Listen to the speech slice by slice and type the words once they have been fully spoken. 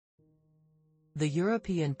The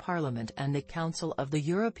European Parliament and the Council of the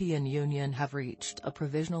European Union have reached a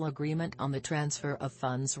provisional agreement on the Transfer of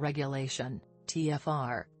Funds Regulation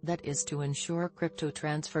 (TFR), that is to ensure crypto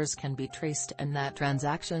transfers can be traced and that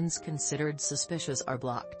transactions considered suspicious are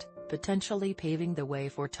blocked, potentially paving the way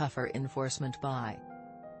for tougher enforcement by.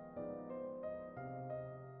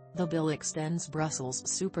 The bill extends Brussels'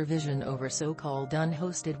 supervision over so-called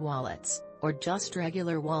unhosted wallets, or just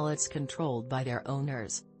regular wallets controlled by their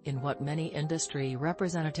owners, in what many industry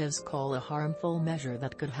representatives call a harmful measure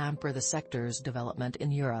that could hamper the sector's development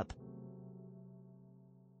in Europe.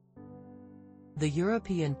 The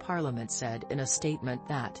European Parliament said in a statement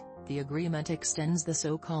that, the agreement extends the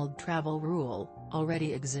so-called travel rule,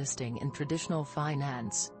 already existing in traditional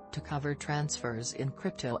finance, to cover transfers in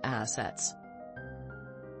crypto assets.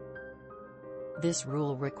 This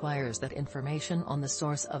rule requires that information on the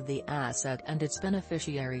source of the asset and its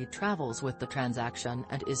beneficiary travels with the transaction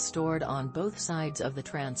and is stored on both sides of the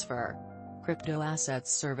transfer. Cryptoasset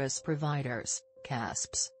service providers,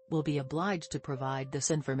 CASPs, will be obliged to provide this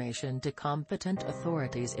information to competent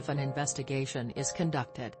authorities if an investigation is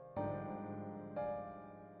conducted.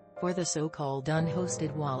 For the so-called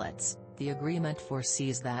unhosted wallets, the agreement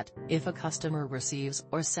foresees that, if a customer receives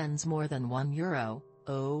or sends more than €1,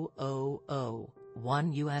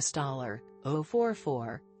 1 US dollar,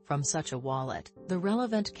 044, from such a wallet, the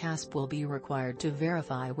relevant CASP will be required to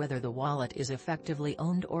verify whether the wallet is effectively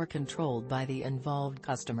owned or controlled by the involved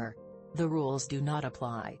customer. The rules do not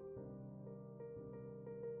apply.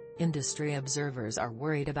 Industry observers are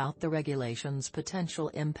worried about the regulation's potential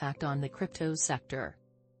impact on the crypto sector.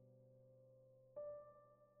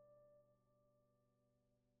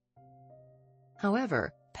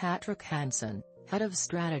 However, Patrick Hansen, head of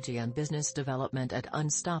strategy and business development at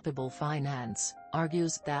Unstoppable Finance,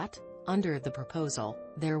 argues that, under the proposal,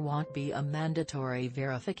 there won't be a mandatory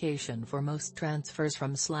verification for most transfers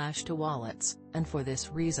from / to wallets, and for this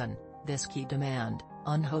reason, this key demand,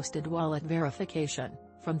 unhosted wallet verification,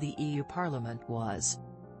 from the EU Parliament was.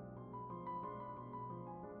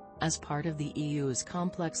 As part of the EU's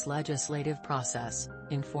complex legislative process,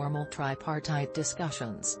 informal tripartite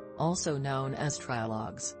discussions, also known as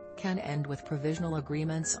trilogues, can end with provisional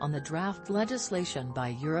agreements on the draft legislation by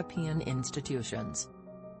European institutions.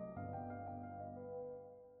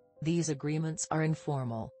 These agreements are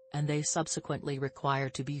informal, and they subsequently require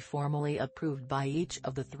to be formally approved by each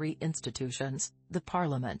of the three institutions, the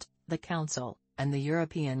Parliament, the Council, and the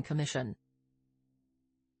European Commission.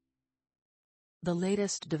 The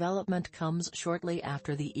latest development comes shortly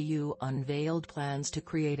after the EU unveiled plans to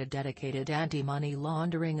create a dedicated anti-money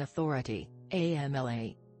laundering authority,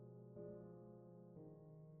 AMLA,